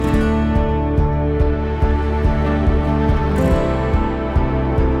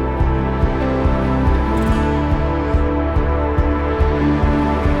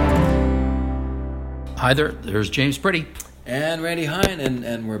Hi there. There's James Pretty. And Randy Hine,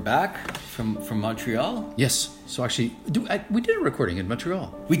 and we're back from Montreal. Yes. So actually, we did a recording in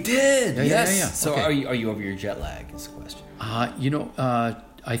Montreal. We did. Yeah, yes. yeah. So okay. are you over your jet lag? Is the question. I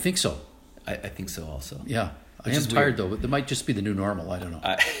think so. I think so also. Yeah. I am tired though. It might just be the new normal. I don't know.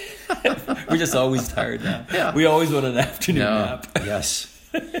 We're just always tired now. Yeah. We always want an afternoon nap. Yes.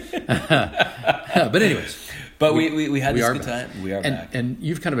 But anyways. But we had this good time. We are back. And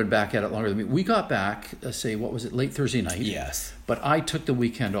you've kind of been back at it longer than me. We got back, late Thursday night? Yes. But I took the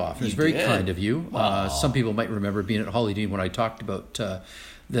weekend off. It was very kind of you. Some people might remember being at Hollydene when I talked about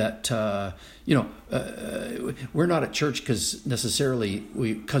that, we're not at church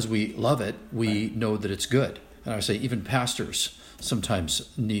because we love it. We know that it's good. And I would say even pastors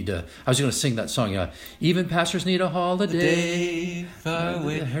sometimes need I was going to sing that song, even pastors need a holiday far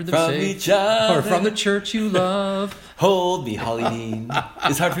away from each other, or from the church you love. Hold me, Hollydene.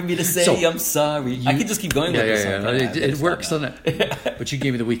 It's hard for me to say I'm sorry. I could just keep going with this song. It works, doesn't it? But you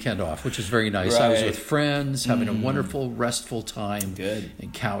gave me the weekend off, which was very nice. Right. I was with friends, having a wonderful, restful time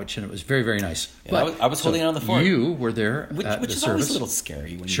in couch, and it was very, very nice. Yeah, but I was holding on the fort. You were there which at the is service. Always a little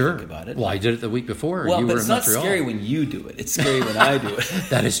scary when you think about it. Well, I did it the week before. Well, you but were it's in not Montreal. scary when you do it. It's scary when I do it.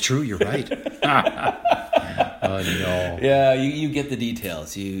 That is true. You're right. Oh no. Yeah, you get the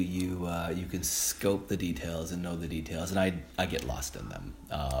details. You can scope the details and know the details, and I get lost in them.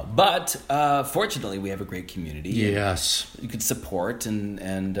 But fortunately, we have a great community. Yes. You could support,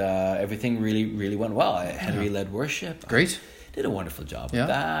 and everything really went well. Henry led worship. Great. Did a wonderful job with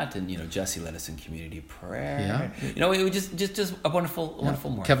that, and Jesse led us in community prayer. Yeah. It was just a wonderful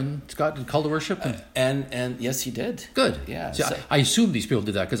morning. Kevin Scott did call to worship, and yes, he did. Good. Yeah. See, I assume these people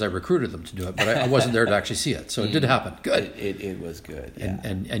did that because I recruited them to do it, but I wasn't there to actually see it, so it did happen. Good. It was good. Yeah.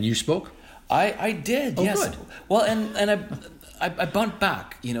 And you spoke? I did. Oh, yes. Good. Well, and I bumped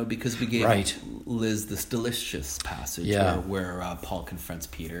back, because we gave Liz this delicious passage where Paul confronts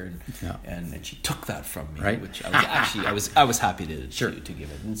Peter, and she took that from me, which I was happy to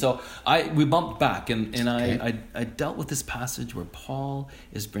give it. And so we bumped back, and I dealt with this passage where Paul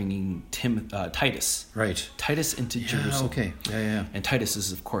is bringing Titus, Titus into Jerusalem. Okay. Yeah. And Titus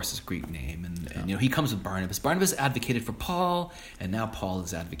is, of course, his Greek name, and he comes with Barnabas. Barnabas advocated for Paul, and now Paul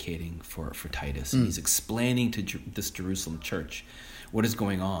is advocating for Titus, and he's explaining to this Jerusalem church what is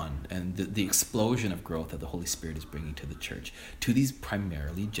going on, and the explosion of growth that the Holy Spirit is bringing to the church, to these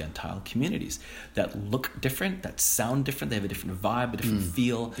primarily Gentile communities that look different, that sound different, they have a different vibe, a different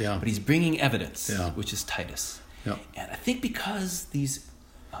feel, but he's bringing evidence, which is Titus. And I think because these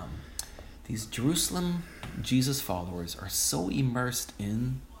Jerusalem Jesus followers are so immersed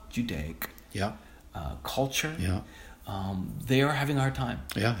in Judaic culture, they are having a hard time.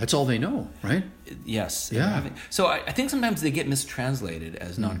 Yeah, that's all they know, right? Yes. So I think sometimes they get mistranslated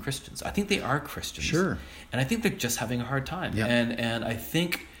as non-Christians. I think they are Christians. Sure. And I think they're just having a hard time. Yeah. And I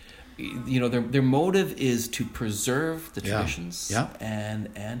think, their motive is to preserve the traditions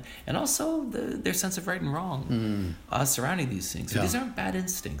and also their sense of right and wrong surrounding these things. So these aren't bad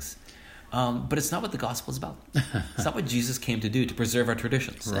instincts. But it's not what the gospel is about. It's not what Jesus came to do, to preserve our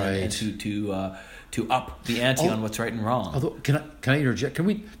traditions, and to up the ante on what's right and wrong. Although, can I interject? Can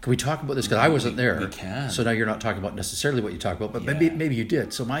we talk about this? Because I wasn't there. We can. So now you're not talking about necessarily what you talk about, but maybe you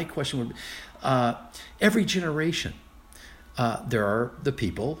did. So my question would be, every generation, there are the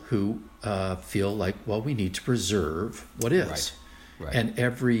people who feel like, well, we need to preserve what is. Right. And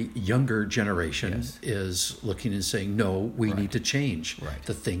every younger generation is looking and saying, no, we need to change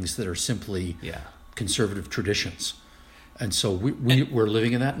the things that are simply conservative traditions. And so we're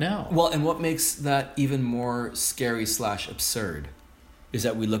living in that now. Well, and what makes that even more scary / absurd is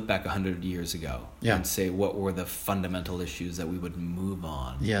that we look back 100 years ago and say, what were the fundamental issues that we would move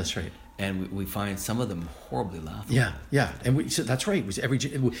on? Yeah, that's right. And we find some of them horribly laughable. Yeah, and so that's right.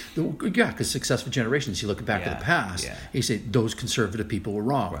 Because successful generations, you look back at the past, you say those conservative people were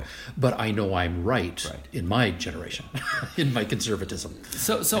wrong. Right. But I know I'm right in my generation, in my conservatism.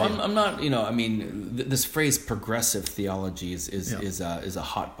 So I'm not. This phrase "progressive theology" is a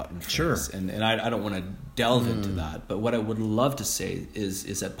hot button phrase. Sure. And I don't want to delve into that. But what I would love to say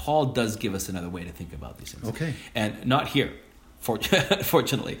is that Paul does give us another way to think about these things. Okay. And not here.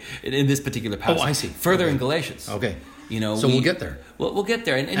 Fortunately, in this particular passage. Oh, I see. Further in Galatians. Okay. So we'll get there. We'll get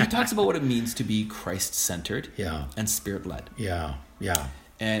there. And he talks about what it means to be Christ-centered and Spirit-led. Yeah.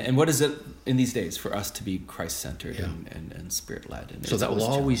 And what is it in these days for us to be Christ-centered and Spirit-led? And so that will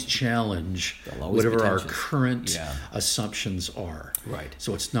always challenge whatever our current assumptions are. Right.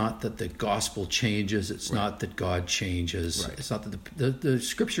 So it's not that the gospel changes. It's not that God changes. Right. It's not that the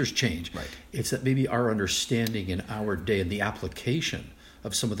scriptures change. Right. It's that maybe our understanding in our day and the application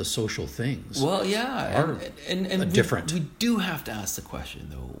of some of the social things. Well, yeah, and different. We do have to ask the question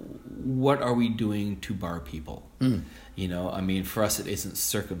though: what are we doing to bar people? You know, I mean, for us, it isn't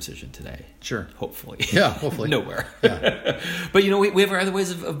circumcision today. Sure. Hopefully. Yeah, hopefully. Nowhere. Yeah. But, you know, we have other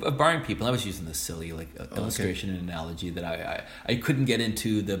ways of barring people. I was using this silly, illustration and analogy that I couldn't get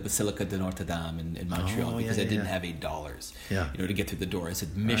into the Basilica de Notre Dame in Montreal because I didn't have $8, to get through the door as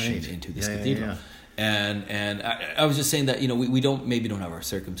admission into this cathedral. And I was just saying that, you know, we don't have our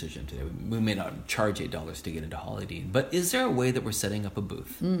circumcision today. We may not charge $8 to get into Hollydene. But is there a way that we're setting up a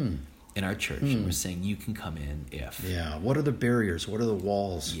booth in our church and we're saying you can come in if? Yeah. What are the barriers? What are the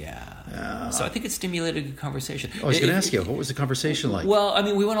walls? So I think it stimulated a good conversation. I was going to ask you, what was the conversation like? Well, I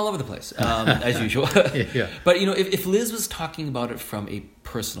mean, we went all over the place, as usual. But, you know, if Liz was talking about it from a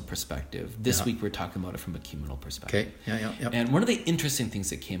personal perspective, this week we're talking about it from a communal perspective. Okay. Yeah. And one of the interesting things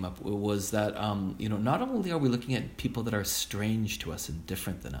that came up was that, you know, not only are we looking at people that are strange to us and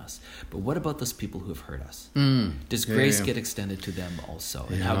different than us, but what about those people who have hurt us? Does grace get extended to them also?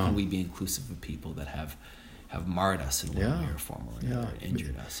 And how can we be inclusive of people that have marred us in one way or form or another,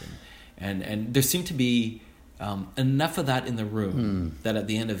 injured us? And there seemed to be enough of that in the room that at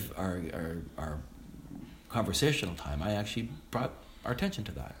the end of our conversational time, I actually brought our attention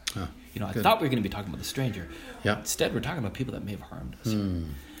to that. You know, I thought we were going to be talking about the stranger. Instead, we're talking about people that may have harmed us.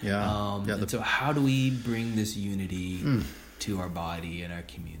 And so how do we bring this unity to our body and our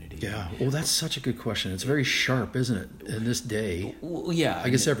community? Yeah. Well, that's such a good question. It's very sharp, isn't it, in this day? Well, yeah. I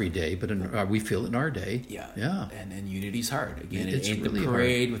guess every day, but we feel it in our day. Yeah. And unity's hard. Again, it's it ain't really the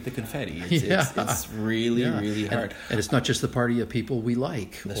parade hard. with the confetti. It's really, really hard. And it's not just the party of people we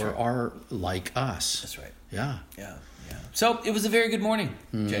like That's or right. are like us. That's right. Yeah. So it was a very good morning,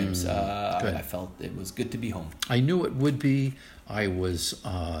 James. I felt it was good to be home. I knew it would be. I was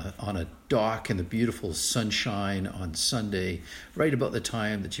on a dock in the beautiful sunshine on Sunday, right about the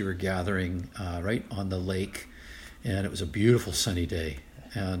time that you were gathering, right on the lake. And it was a beautiful sunny day.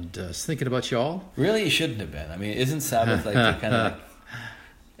 And I was thinking about y'all. Really, it shouldn't have been. I mean, isn't Sabbath like kind of like,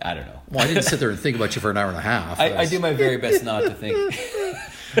 I don't know. Well, I didn't sit there and think about you for an hour and a half. I do my very best not to think.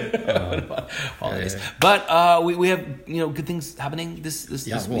 Holidays. But we have, you know, good things happening this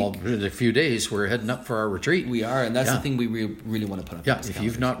week. Well, in a few days we're heading up for our retreat. We are, and that's the thing we really want to put on. If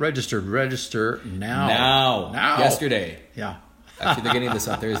you've not registered, register now. Now. Yesterday. Yeah. Actually, they're getting this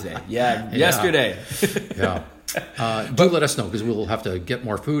on Thursday. Yesterday. Do let us know because we'll have to get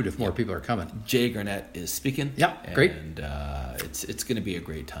more food if more people are coming. Jay Garnett is speaking. Great. And it's going to be a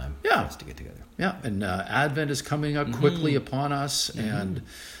great time for us to get together. Yeah, and Advent is coming up quickly upon us, and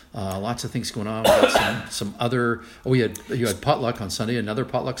lots of things going on. We got some other. You had potluck on Sunday. Another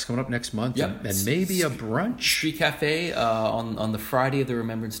potluck's coming up next month, and maybe a brunch. Street Cafe on the Friday of the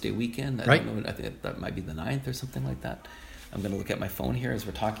Remembrance Day weekend. I don't know. I think that might be the 9th or something like that. I'm going to look at my phone here as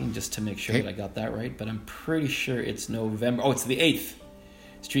we're talking just to make sure that I got that right. But I'm pretty sure it's November. Oh, it's the 8th.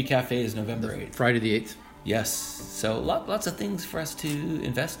 Street Cafe is November 8th. Friday the 8th. Yes. So lots of things for us to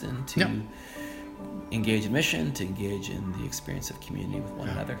invest in, to engage in mission, to engage in the experience of community with one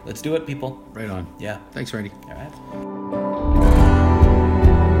another. Let's do it, people. Right on. Yeah. Thanks, Randy. All right.